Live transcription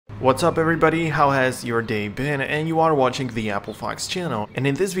What's up everybody, how has your day been? And you are watching the Apple Fox channel. And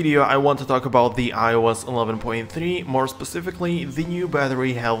in this video I want to talk about the iOS 11.3, more specifically the new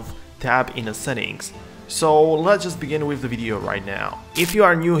battery health tab in the settings. So let's just begin with the video right now. If you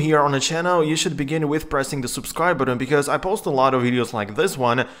are new here on the channel, you should begin with pressing the subscribe button because I post a lot of videos like this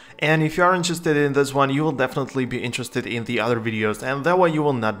one, and if you are interested in this one, you will definitely be interested in the other videos, and that way you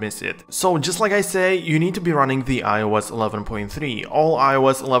will not miss it. So just like I say, you need to be running the iOS 11.3. All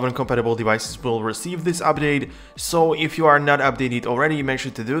iOS 11 compatible devices will receive this update, so if you are not updated already, make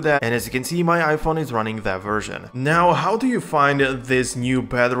sure to do that, and as you can see, my iPhone is running that version. Now, how do you find this new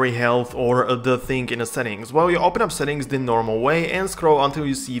battery health or the thing in the settings? Well, you open up settings the normal way and scroll until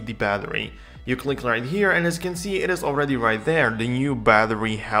you see the battery. You click right here, and as you can see, it is already right there, the new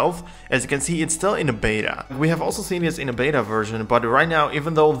battery health. As you can see, it's still in a beta. We have also seen this in a beta version, but right now,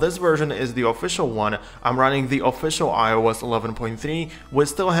 even though this version is the official one, I'm running the official iOS 11.3, we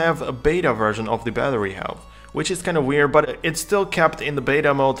still have a beta version of the battery health, which is kind of weird, but it's still kept in the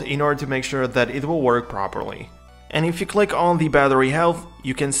beta mode in order to make sure that it will work properly. And if you click on the battery health,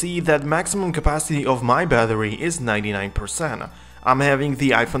 you can see that maximum capacity of my battery is 99%. I'm having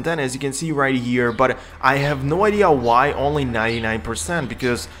the iPhone X, as you can see right here, but I have no idea why only 99%,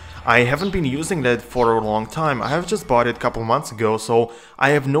 because I haven't been using that for a long time. I have just bought it a couple months ago, so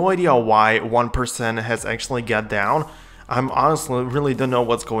I have no idea why 1% has actually got down. I'm honestly really don't know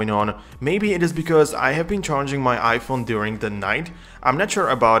what's going on. Maybe it is because I have been charging my iPhone during the night. I'm not sure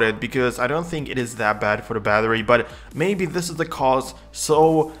about it because I don't think it is that bad for the battery, but maybe this is the cause.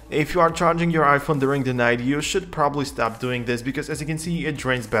 So if you are charging your iPhone during the night, you should probably stop doing this because, as you can see, it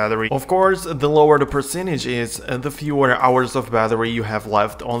drains battery. Of course, the lower the percentage is, the fewer hours of battery you have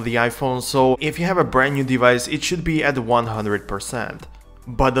left on the iPhone. So if you have a brand new device, it should be at 100%.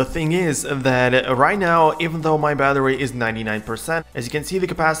 But the thing is that right now, even though my battery is 99%, as you can see, the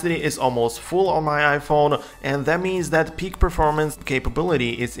capacity is almost full on my iPhone, and that means that peak performance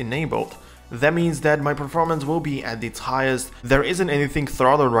capability is enabled. That means that my performance will be at its highest. There isn't anything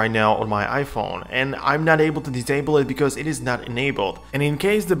throttled right now on my iPhone, and I'm not able to disable it because it is not enabled. And in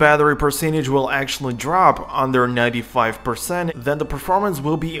case the battery percentage will actually drop under 95%, then the performance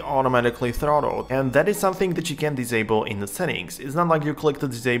will be automatically throttled. And that is something that you can disable in the settings. It's not like you click to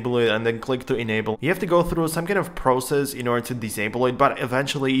disable it and then click to enable. You have to go through some kind of process in order to disable it, but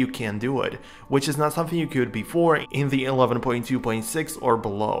eventually you can do it, which is not something you could before in the 11.2.6 or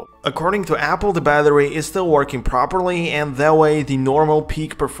below. According to Apple, the battery is still working properly, and that way the normal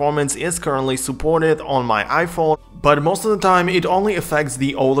peak performance is currently supported on my iPhone, but most of the time it only affects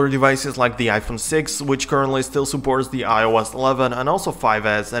the older devices like the iPhone 6, which currently still supports the iOS 11 and also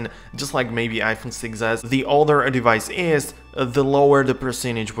 5S, and just like maybe iPhone 6S, the older a device is, the lower the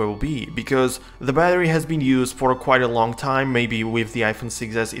percentage will be, because the battery has been used for quite a long time. Maybe with the iPhone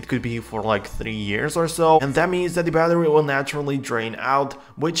 6S it could be for like 3 years or so, and that means that the battery will naturally drain out,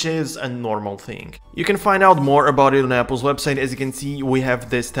 which is a normal thing. You can find out more about it on Apple's website. As you can see, we have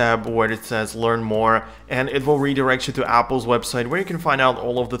this tab where it says learn more, and it will redirect you to Apple's website where you can find out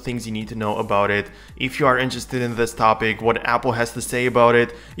all of the things you need to know about it. If you are interested in this topic, what Apple has to say about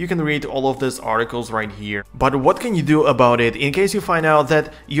it, you can read all of these articles right here. But what can you do about it in case you find out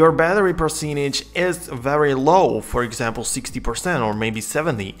that your battery percentage is very low, for example 60% or maybe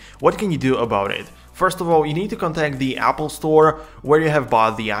 70%? What can you do about it? First of all, you need to contact the Apple Store where you have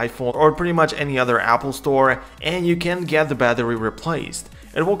bought the iPhone, or pretty much any other Apple Store, and you can get the battery replaced.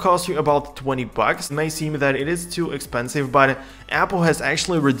 It will cost you about 20 bucks. It may seem that it is too expensive, but Apple has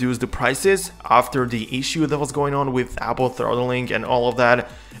actually reduced the prices after the issue that was going on with Apple throttling and all of that.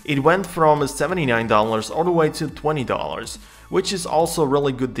 It went from $79 all the way to $20, which is also a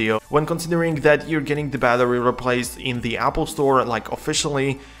really good deal when considering that you're getting the battery replaced in the Apple Store, like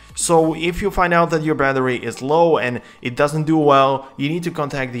officially. So if you find out that your battery is low and it doesn't do well, you need to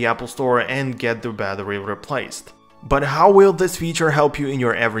contact the Apple Store and get the battery replaced. But how will this feature help you in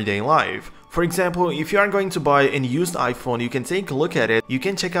your everyday life? For example, if you are going to buy a used iPhone, you can take a look at it. You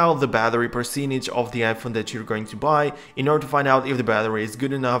can check out the battery percentage of the iPhone that you're going to buy in order to find out if the battery is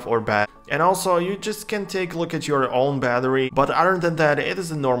good enough or bad. And also, you just can take a look at your own battery, but other than that, it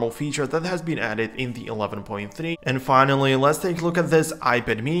is a normal feature that has been added in the 11.3. And finally, let's take a look at this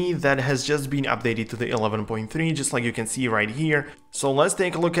iPad mini that has just been updated to the 11.3, just like you can see right here. So let's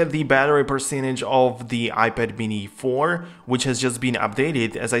take a look at the battery percentage of the iPad mini 4, which has just been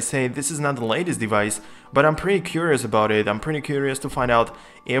updated. As I say, this is not the latest device, but I'm pretty curious about it. I'm pretty curious to find out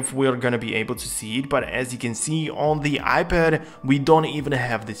if we're gonna be able to see it, but as you can see on the iPad, we don't even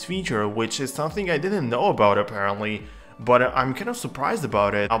have this feature, which is something I didn't know about apparently. but I'm kind of surprised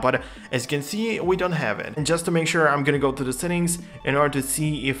about it. But as you can see, we don't have it. And just to make sure, I'm gonna go to the settings in order to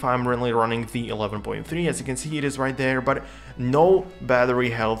see if I'm really running the 11.3. As you can see, it is right there, but no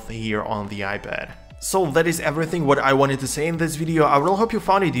battery health here on the iPad. So that is everything what I wanted to say in this video. I really hope you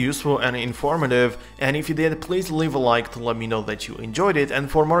found it useful and informative, and if you did, please leave a like to let me know that you enjoyed it. And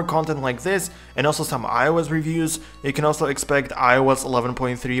for more content like this and also some iOS reviews, you can also expect iOS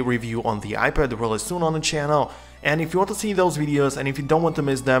 11.3 review on the iPad really soon on the channel. And if you want to see those videos and if you don't want to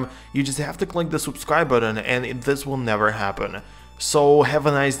miss them, you just have to click the subscribe button, and this will never happen. So have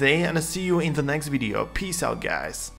a nice day, and I'll see you in the next video. Peace out, guys.